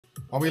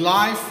Are we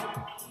live?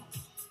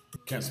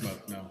 Can't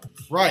smoke, no.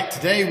 Right,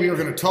 today we are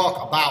going to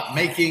talk about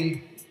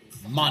making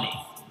money.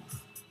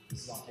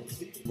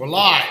 We're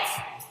live.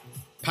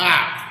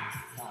 Pow.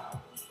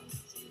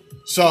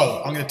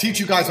 So, I'm going to teach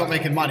you guys about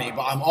making money,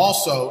 but I'm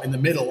also in the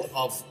middle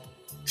of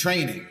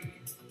training.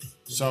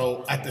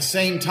 So, at the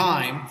same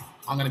time,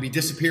 I'm going to be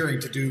disappearing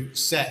to do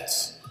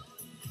sets.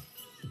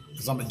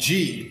 Because I'm a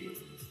G.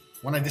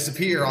 When I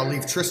disappear, I'll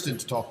leave Tristan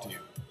to talk to you.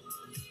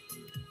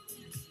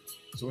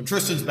 So when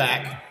Tristan's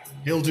back,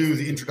 he'll do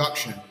the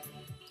introduction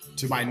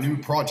to my new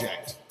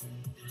project,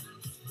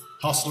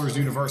 Hustlers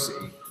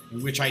University,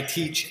 in which I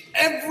teach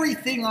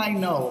everything I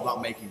know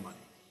about making money.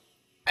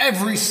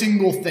 Every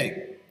single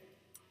thing.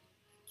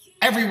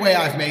 Every way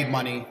I've made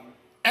money,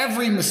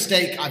 every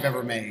mistake I've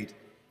ever made,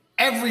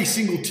 every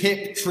single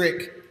tip,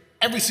 trick,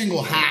 every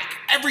single hack,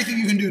 everything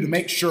you can do to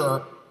make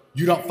sure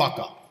you don't fuck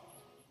up.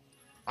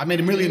 I made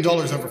 $1 million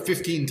over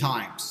 15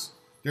 times.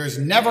 There's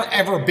never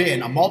ever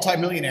been a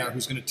multimillionaire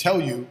who's going to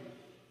tell you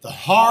the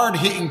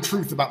hard-hitting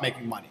truth about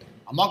making money.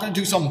 I'm not going to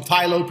do some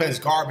Ty Lopez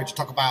garbage and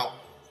talk about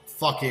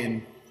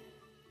fucking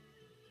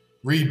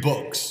read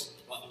books.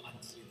 Well, I'm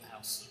to leave the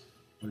house.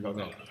 Where do we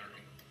go?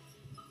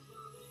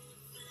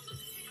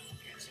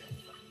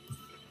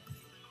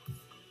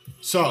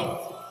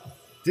 So,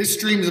 this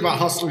stream is about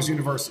Hustlers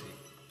University.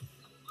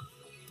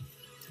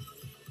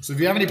 So if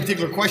you have any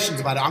particular questions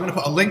about it, I'm going to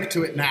put a link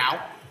to it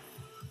now.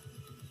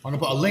 I'm going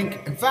to put a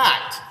link. In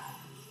fact,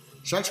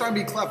 should I try and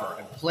be clever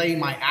and play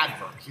my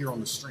advert here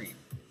on the stream?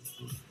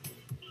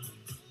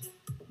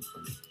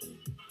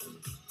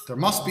 There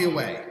must be a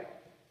way.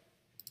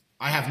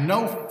 I have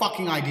no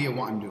fucking idea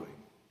what I'm doing.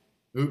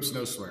 Oops,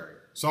 no swearing.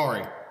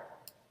 Sorry.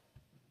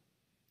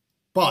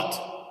 But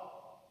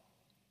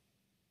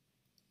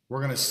we're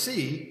going to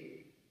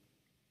see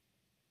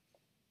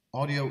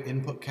audio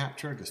input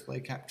capture,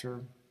 display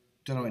capture.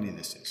 Don't know what any of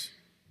this is.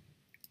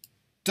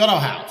 Don't know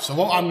how. So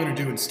what I'm going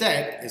to do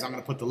instead is I'm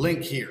going to put the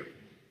link here.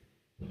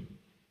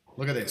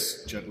 Look at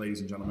this, ladies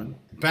and gentlemen.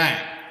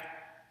 Bang.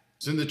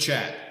 It's in the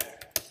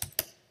chat.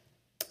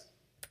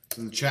 It's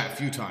in the chat a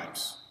few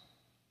times.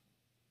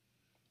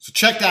 So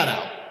check that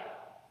out.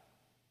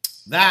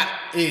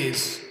 That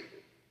is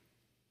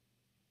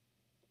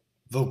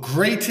the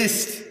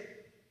greatest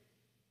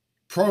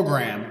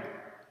program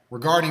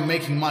regarding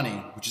making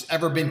money which has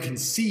ever been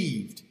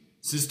conceived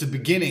since the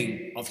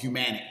beginning of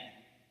humanity.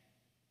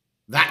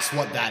 That's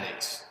what that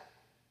is.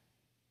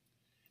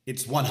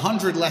 It's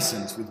 100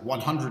 lessons with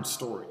 100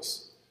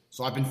 stories.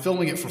 So I've been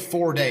filming it for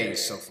 4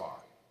 days so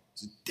far.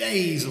 It's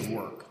days of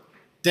work,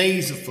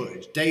 days of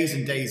footage, days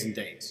and days and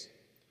days.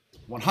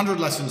 100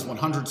 lessons,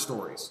 100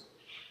 stories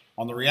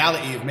on the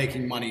reality of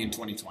making money in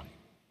 2020.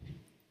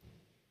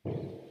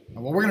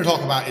 And what we're going to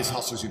talk about is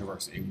Hustlers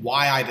University,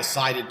 why I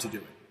decided to do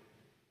it.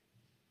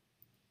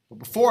 But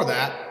before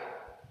that,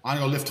 I'm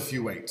going to lift a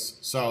few weights.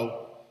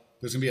 So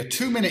there's going to be a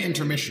 2-minute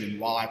intermission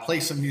while I play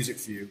some music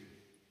for you.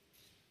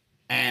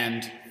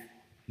 And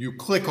you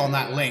click on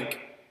that link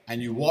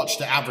and you watch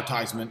the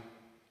advertisement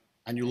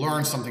and you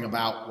learn something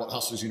about what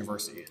Hustlers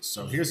University is.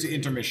 So here's the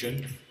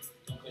intermission.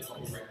 It's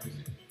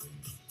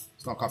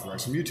not copyright,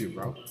 it's from YouTube,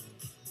 bro.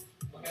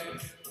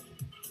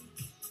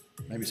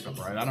 Maybe it's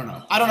copyright, I don't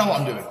know. I don't know what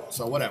I'm doing,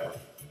 so whatever.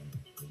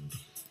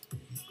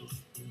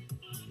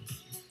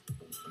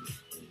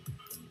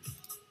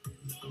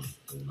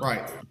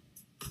 Right.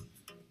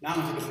 Now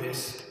I'm taking a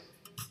piss.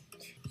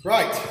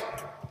 Right.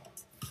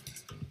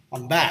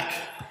 I'm back.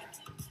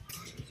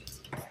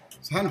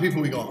 So how many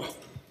people we got?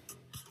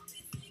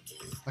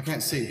 I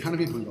can't see. How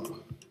many people we got?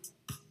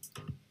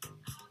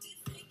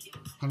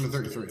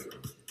 133.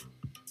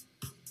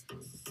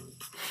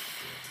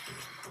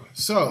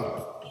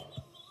 So,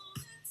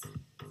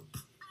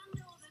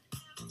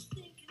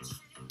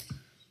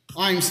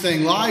 I'm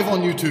staying live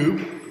on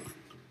YouTube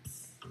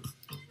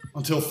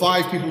until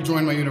 5 people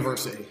join my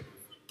university.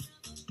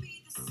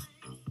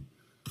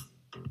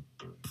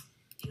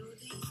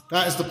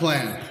 That is the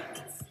plan.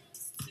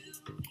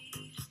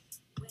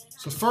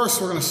 So first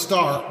we're going to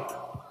start.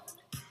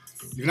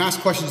 You can ask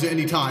questions at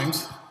any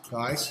times,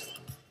 guys.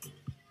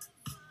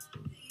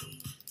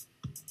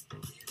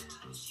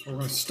 We're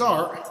going to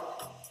start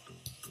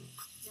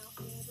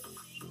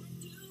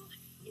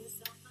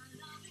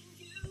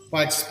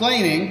by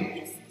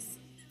explaining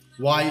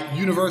why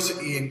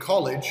university and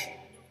college,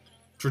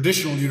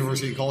 traditional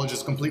university and college,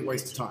 is a complete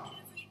waste of time.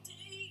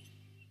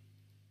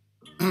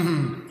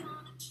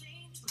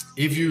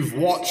 If you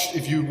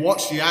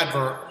watched the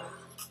advert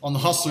on the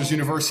Hustlers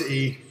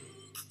University,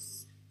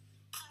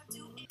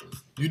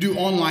 you do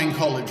online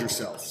college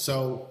yourself.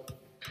 So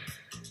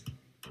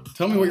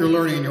tell me what you're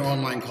learning in your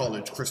online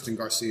college, Kristen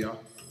Garcia.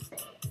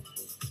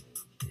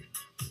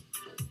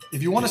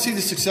 If you want to see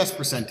the success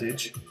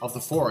percentage of the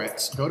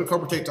Forex, go to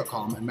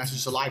CobraTate.com and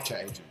message the live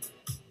chat agent.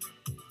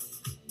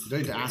 You don't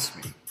need to ask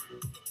me.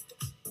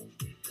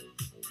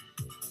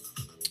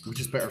 Which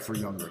is better for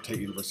younger, Tate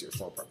University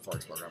or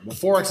Forex program? Well,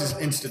 Forex is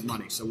instant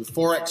money. So with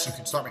Forex, you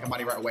can start making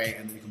money right away,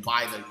 and then you can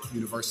buy the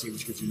university,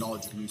 which gives you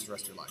knowledge you can use the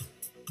rest of your life.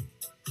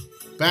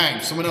 Bang,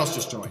 someone else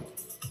just joined.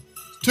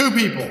 2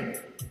 people.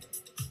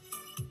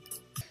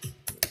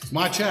 It's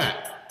my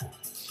chat.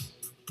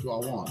 Who do I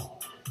want?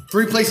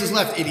 3 places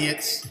left,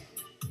 idiots.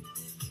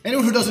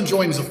 Anyone who doesn't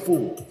join is a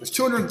fool. There's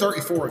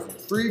 234 of you.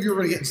 3 of you are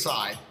going to get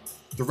inside.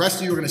 The rest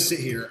of you are going to sit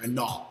here and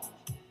nod.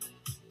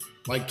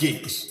 Like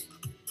geeks.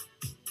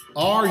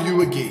 Are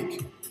you a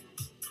geek?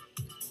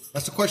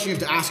 That's the question you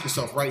have to ask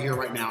yourself right here,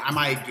 right now. Am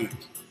I a geek?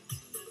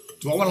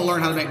 Do I want to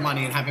learn how to make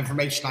money and have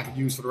information I can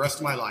use for the rest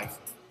of my life?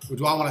 Or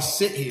do I want to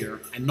sit here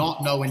and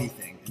not know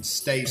anything and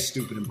stay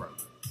stupid and broke?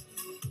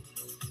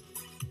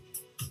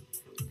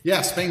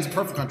 Yeah, Spain's a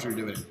perfect country to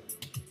do it in.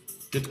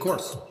 Get the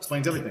course.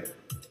 Explains everything.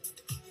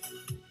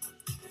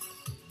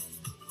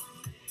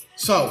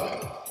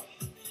 So,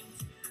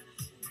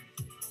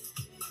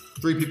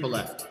 3 people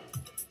left.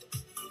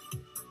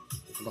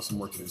 I've got some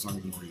work to do, so I'm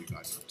going to ignore you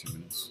guys for 2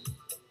 minutes.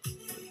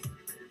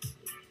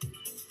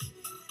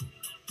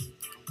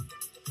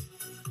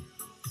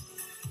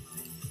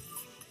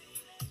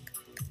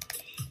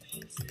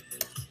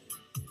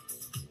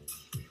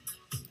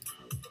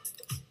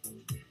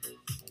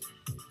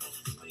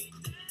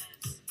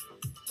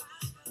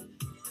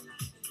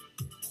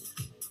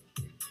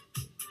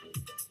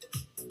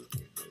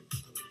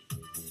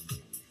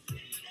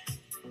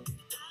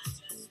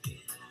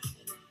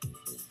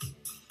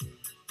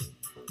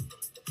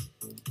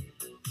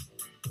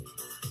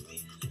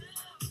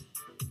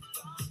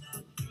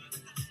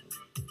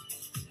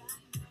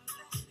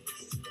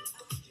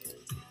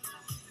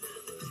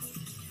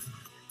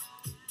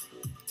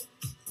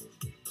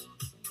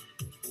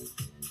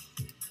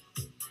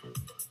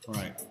 All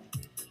right,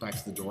 back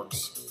to the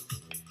dorks.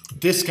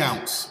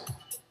 Discounts.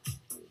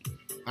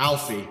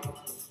 Alfie,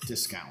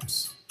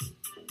 discounts.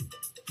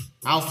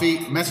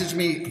 Alfie, message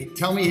me,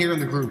 tell me here in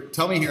the group,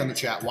 tell me here in the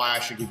chat why I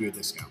should give you a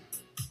discount.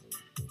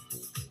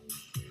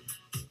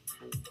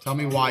 Tell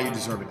me why you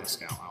deserve a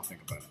discount. I'll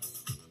think about it.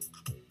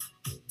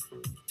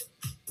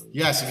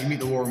 Yes, if you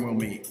meet the war room, we'll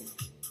meet.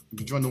 If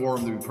you join the war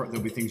room,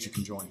 there'll be things you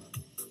can join.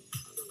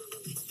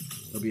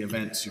 There'll be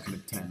events you can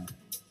attend.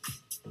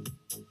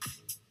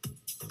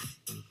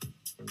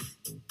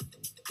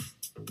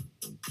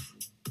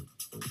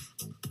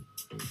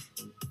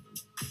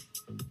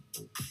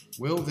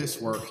 Will this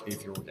work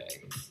if you're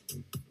gay?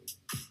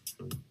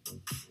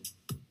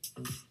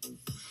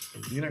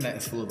 The internet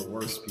is full of the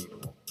worst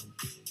people.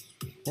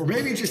 Or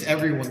maybe just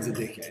everyone's a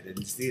dickhead and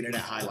it's the internet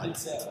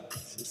highlights it.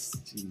 It's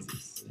just,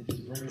 Jesus. It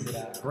just brings it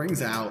out.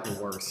 Brings out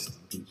the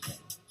worst people.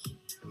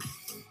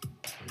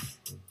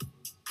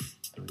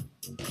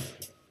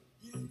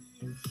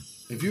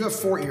 If you have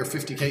 40 or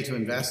 50K to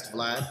invest,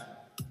 Vlad,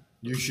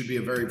 you should be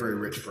a very, very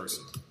rich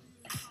person.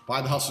 Buy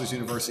the Hustlers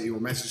University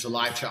or message the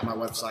live chat on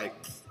my website.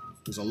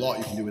 There's a lot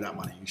you can do with that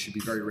money. You should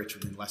be very rich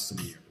within less than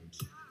a year.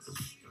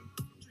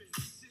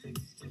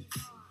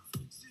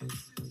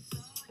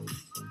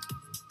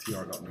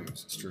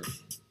 TR.news. It's true.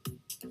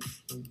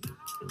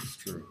 It's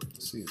true.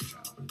 Let's see his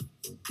channel.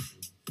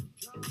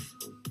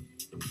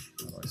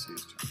 How do I see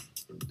his channel?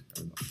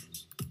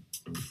 TR.news.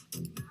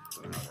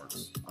 I don't know how it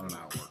works. I don't know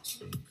how it works.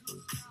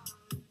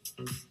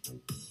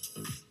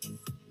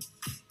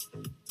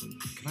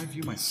 Can I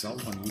view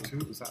myself on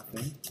YouTube? Is that a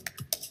thing?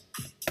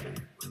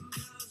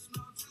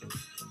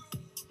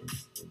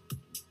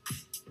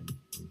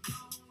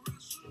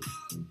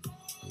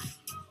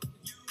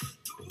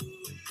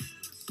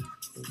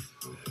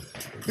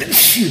 Let's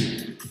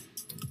see.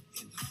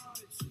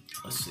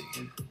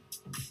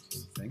 Is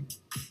this a thing?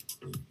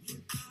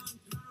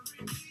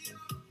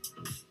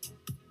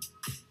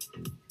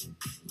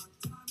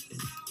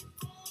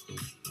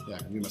 Yeah, I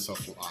can view myself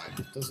through eye.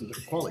 It doesn't,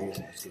 the quality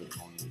isn't as good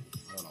on,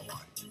 I don't know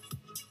why.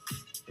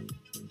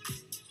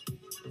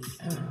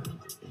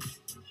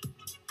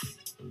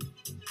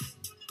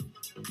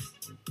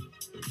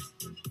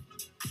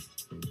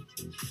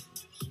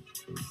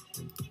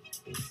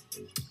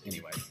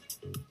 Anyway.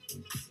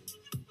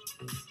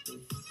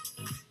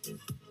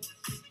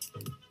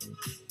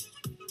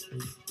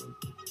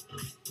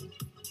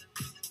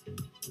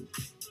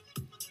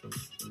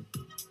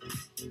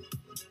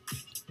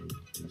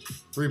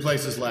 Three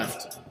places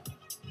left.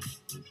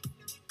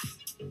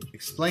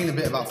 Explain a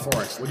bit about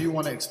Forex. What do you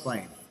want to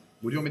explain?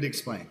 What do you want me to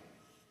explain?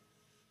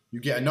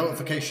 You get a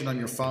notification on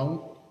your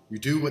phone. You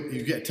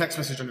get a text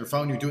message on your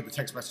phone. You do what the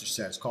text message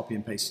says. Copy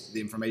and paste the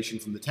information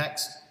from the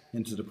text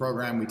into the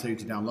program we tell you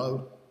to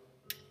download.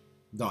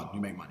 Done.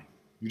 You make money.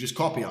 You just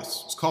copy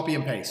us. It's copy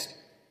and paste.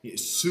 It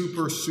is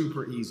super,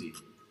 super easy.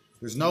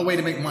 There's no way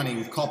to make money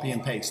with copy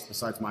and paste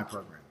besides my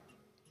program.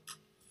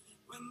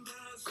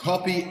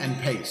 Copy and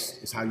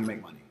paste is how you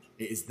make money.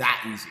 It is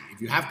that easy.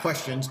 If you have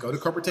questions, go to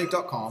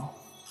corporatate.com,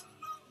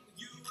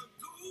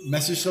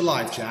 message the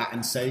live chat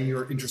and say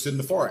you're interested in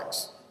the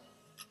Forex.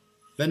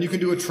 Then you can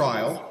do a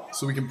trial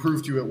so we can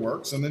prove to you it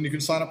works, and then you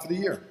can sign up for the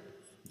year.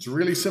 It's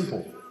really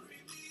simple.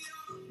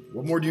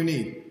 What more do you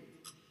need?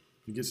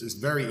 It's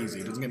very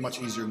easy. It doesn't get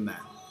much easier than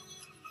that.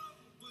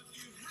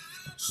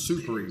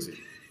 Super easy.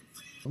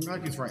 Some guy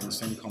keeps writing the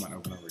same comment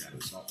over and over again.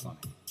 It's not funny.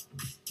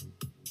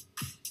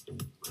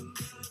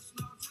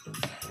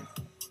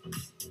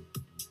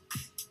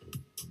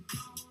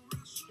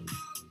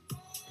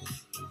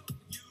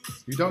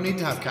 You don't need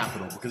to have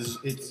capital because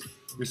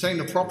you're saying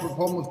the proper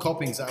problem with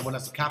copying is that everyone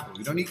has the capital.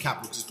 You don't need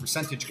capital because it's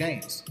percentage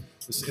gains.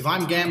 If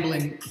I'm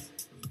gambling,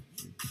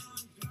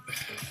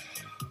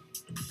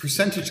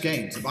 percentage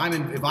gains. If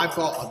I've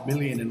got $1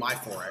 million in my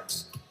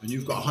Forex and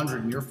you've got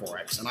 100 in your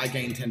Forex and I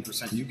gain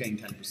 10%, you gain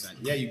 10%.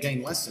 Yeah, you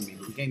gain less than me,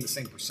 but we gain the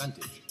same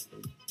percentage.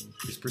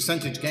 It's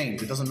percentage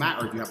gains. It doesn't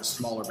matter if you have a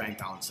smaller bank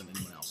balance than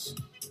anyone else.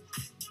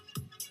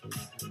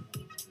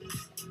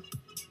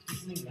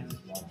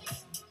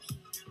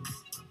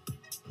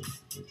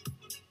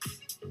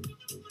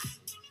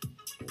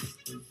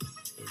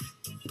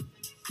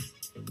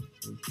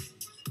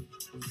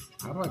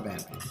 How do I ban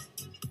people?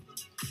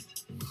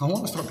 I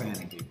want to start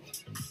banning people.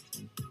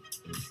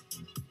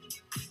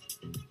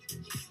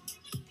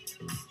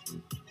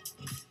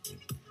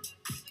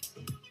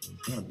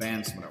 I'm going to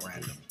ban someone at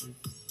random.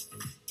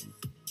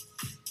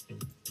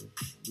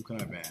 Who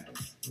can I ban?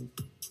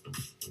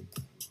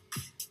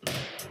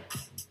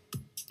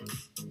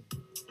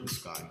 This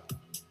guy.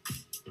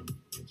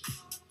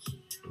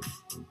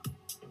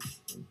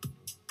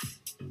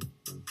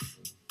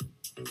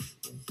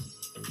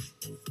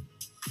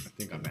 I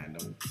think I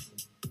banned him.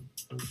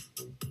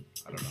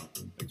 I don't know. I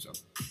think so.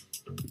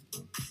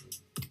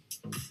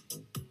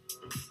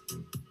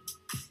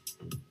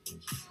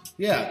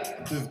 Yeah.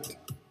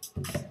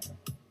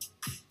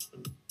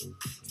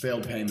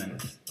 Failed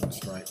payment.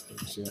 That's right.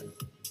 See it.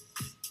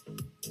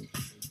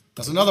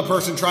 That's another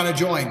person trying to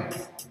join.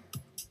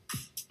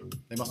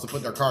 They must have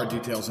put their card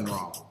details in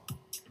wrong.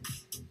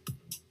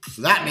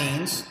 So that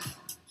means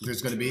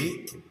there's going to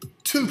be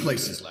 2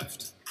 places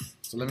left.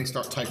 So let me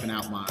start typing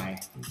out my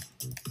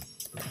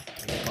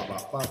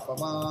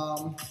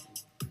some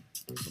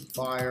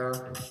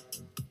fire.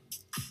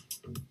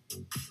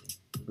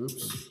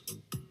 Oops.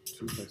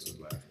 2 places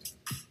left.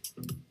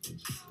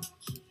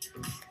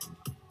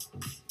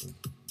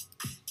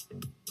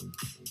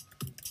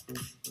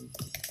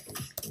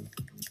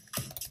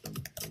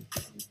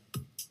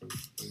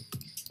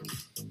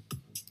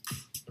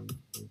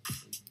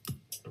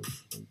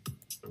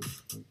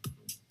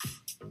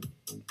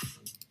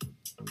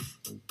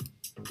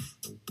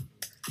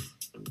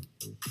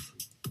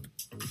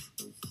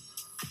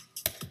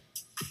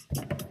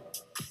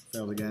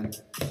 Failed again.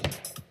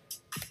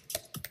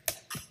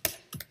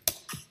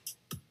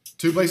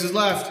 2 places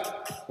left.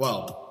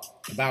 Well,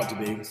 about to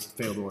be. It's a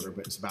failed order,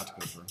 but it's about to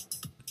go through.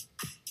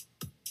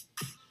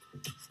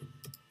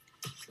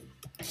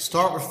 To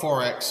start with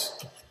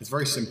Forex, it's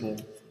very simple.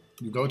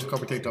 You go to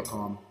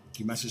coppertape.com,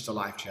 you message the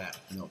live chat,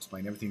 and they'll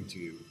explain everything to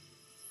you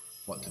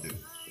what to do.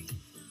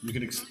 You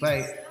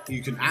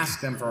can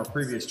ask them for our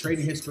previous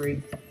trading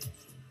history.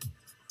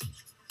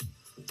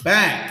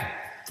 Bang!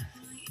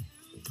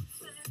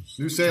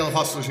 New sale of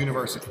Hustlers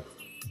University.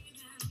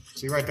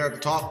 See right there at the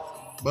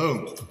top?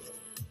 Boom.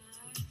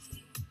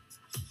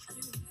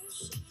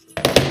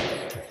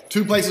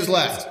 2 places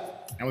left.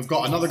 And we've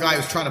got another guy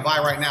who's trying to buy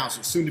right now, so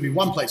it's soon to be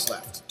 1 place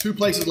left. 2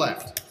 places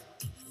left.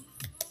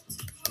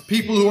 The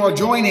people who are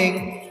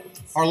joining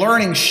are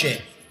learning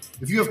shit.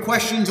 If you have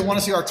questions and want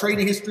to see our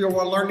trading history or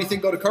want to learn anything,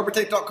 go to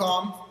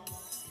coppertape.com,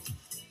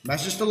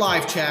 message the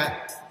live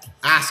chat,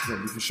 ask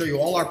them. We can show you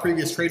all our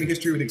previous trading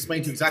history and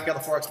explain to you exactly how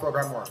the Forex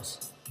program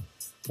works.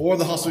 Or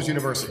the Hustlers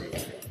University.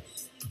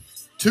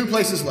 2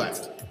 places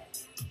left.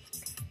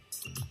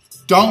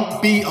 Don't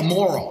be a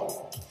moron.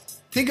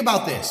 Think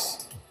about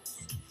this.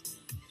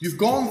 You've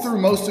gone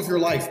through most of your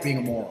life being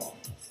a moron.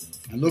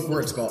 And look where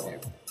it's got you.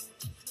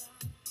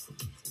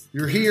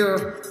 You're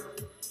here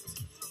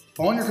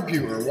on your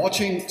computer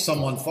watching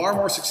someone far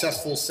more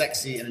successful,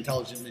 sexy, and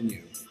intelligent than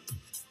you.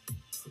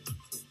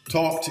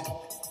 Talk to...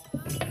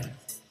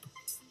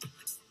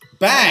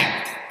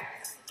 Bang!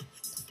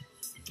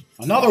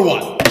 Another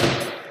one.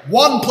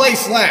 1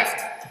 place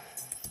left.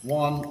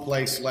 1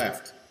 place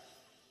left.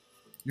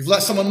 You've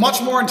let someone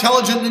much more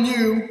intelligent than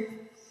you.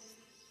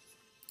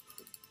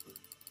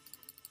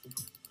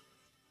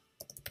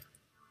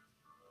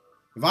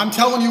 If I'm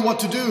telling you what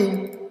to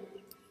do,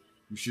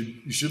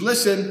 you should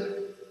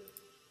listen.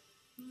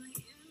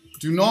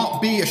 Do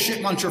not be a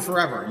shit muncher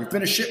forever. You've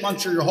been a shit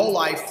muncher your whole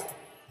life.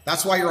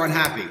 That's why you're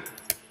unhappy.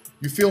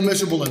 You feel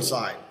miserable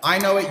inside. I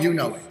know it, you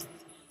know it.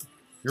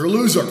 You're a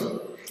loser.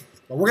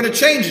 But we're going to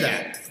change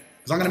that.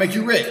 Because I'm going to make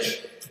you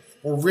rich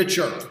or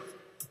richer.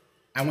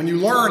 And when you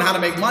learn how to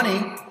make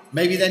money,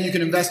 maybe then you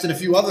can invest in a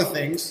few other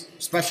things,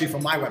 especially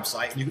from my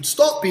website, and you can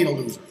stop being a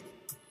loser.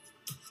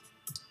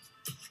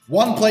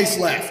 1 place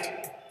left.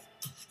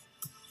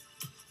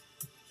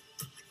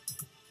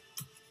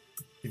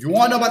 If you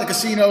want to know about the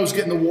casinos,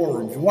 get in the war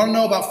room. If you want to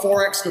know about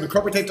Forex, go to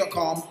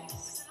coppertape.com,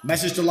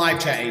 message the live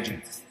chat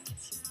agent.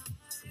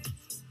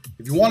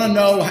 If you want to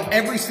know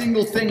every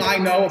single thing I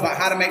know about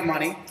how to make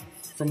money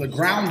from the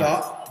ground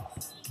up,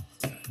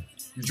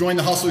 you join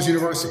the Hustlers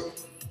University.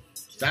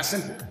 It's that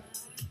simple.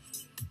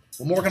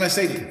 What more can I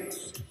say to you?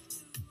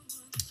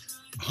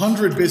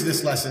 100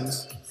 business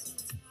lessons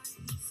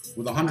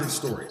with 100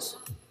 stories.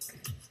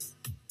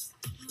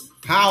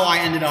 How I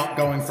ended up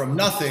going from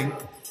nothing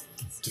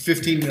to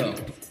 15 mil.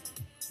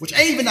 which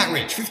ain't even that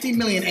rich. 15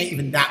 million ain't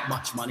even that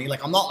much money.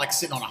 Like, I'm not like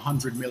sitting on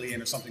 100 million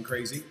or something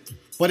crazy,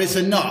 but it's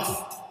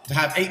enough to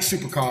have 8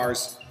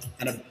 supercars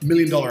and $1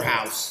 million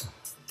house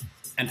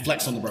and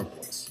flex on the broke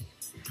boys.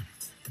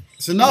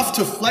 It's enough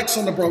to flex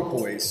on the broke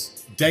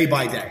boys day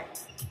by day.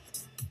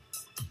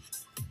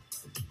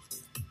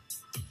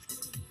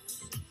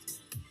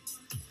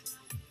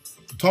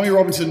 Tommy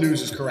Robinson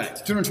News is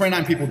correct.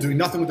 229 people doing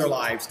nothing with their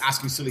lives,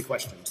 asking silly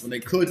questions when they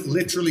could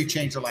literally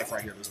change their life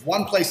right here. There's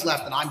one place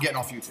left and I'm getting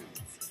off YouTube.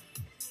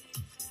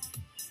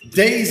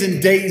 Days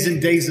and days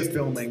and days of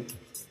filming,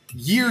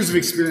 years of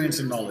experience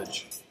and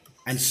knowledge,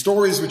 and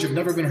stories which have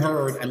never been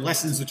heard and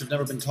lessons which have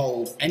never been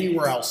told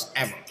anywhere else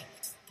ever.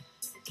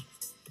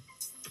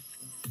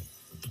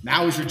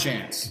 Now is your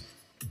chance.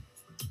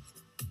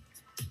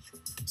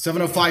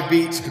 705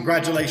 beats,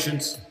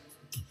 congratulations.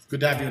 Good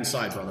to have you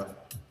inside, brother.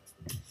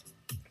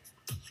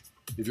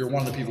 If you're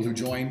one of the people who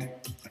joined,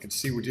 I can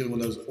see we're dealing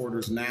with those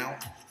orders now.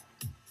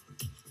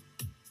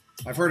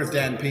 I've heard of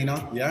Dan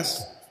Pena,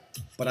 yes,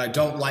 but I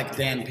don't like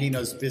Dan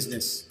Pena's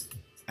business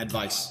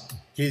advice.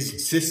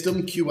 His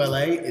system,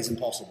 QLA, is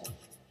impossible,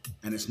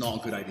 and it's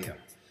not a good idea.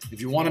 If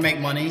you want to make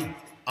money,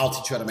 I'll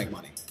teach you how to make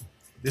money.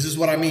 This is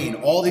what I mean.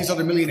 All these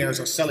other millionaires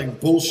are selling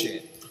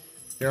bullshit.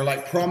 They're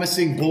like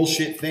promising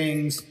bullshit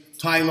things,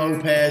 Ty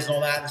Lopez and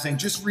all that. They're saying,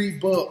 just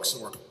read books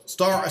or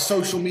start a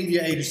social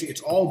media agency.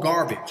 It's all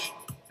garbage.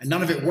 And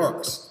none of it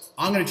works.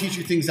 I'm going to teach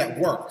you things that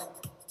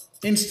work.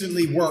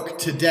 Instantly work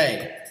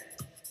today.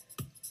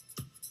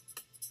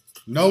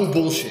 No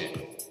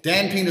bullshit.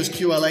 Dan Pena's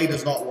QLA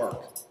does not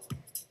work.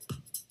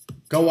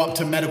 Go up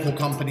to medical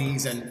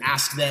companies and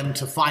ask them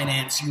to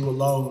finance you a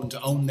loan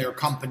to own their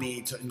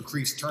company to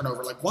increase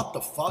turnover. Like, what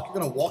the fuck? You're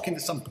going to walk into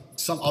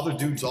some other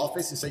dude's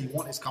office and say you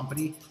want his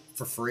company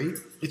for free?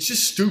 It's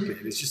just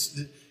stupid. It's just,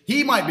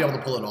 he might be able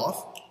to pull it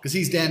off because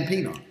he's Dan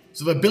Pena.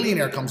 So if a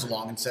billionaire comes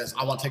along and says,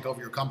 I want to take over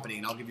your company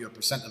and I'll give you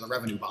 1% of the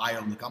revenue, but I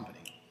own the company.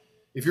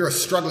 If you're a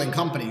struggling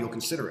company, you'll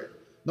consider it.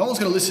 No one's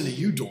going to listen to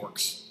you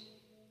dorks.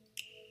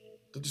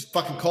 They'll just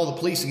fucking call the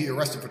police and get you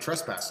arrested for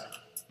trespassing.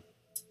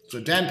 So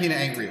Dan Pena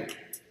ain't real.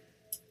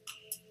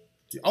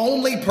 The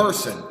only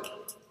person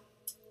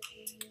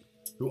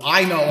who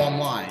I know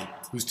online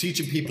who's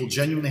teaching people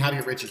genuinely how to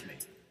get rich is me.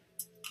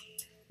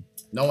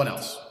 No one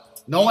else.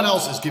 No one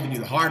else is giving you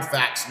the hard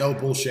facts, no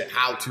bullshit,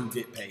 how to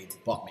get paid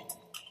but me.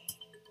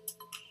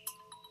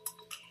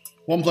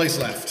 One place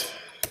left.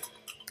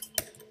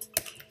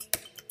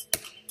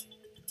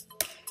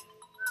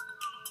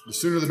 The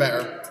sooner the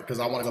better, because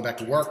I want to go back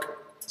to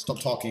work, stop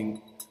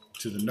talking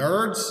to the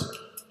nerds,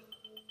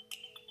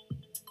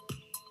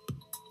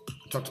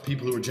 talk to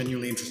people who are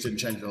genuinely interested in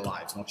changing their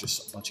lives, not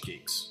just a bunch of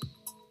geeks.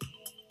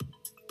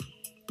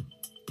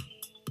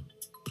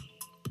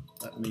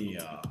 Let me,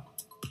 I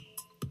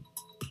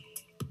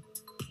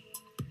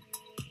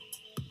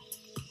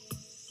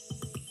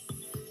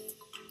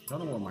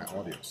don't know where my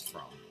audio's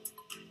from.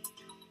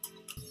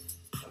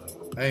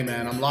 Hey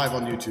man, I'm live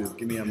on YouTube.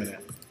 Give me a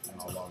minute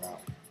and I'll log out.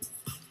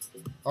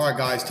 All right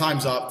guys,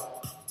 time's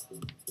up.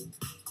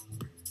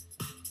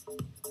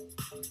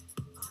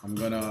 I'm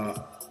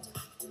gonna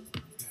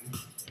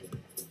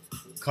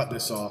cut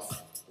this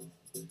off.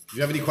 If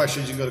you have any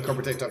questions, you can go to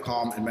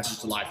corporatetech.com and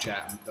message the live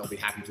chat and they'll be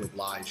happy to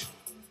oblige.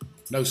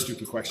 No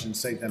stupid questions,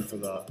 save them for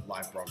the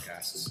live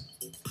broadcasts.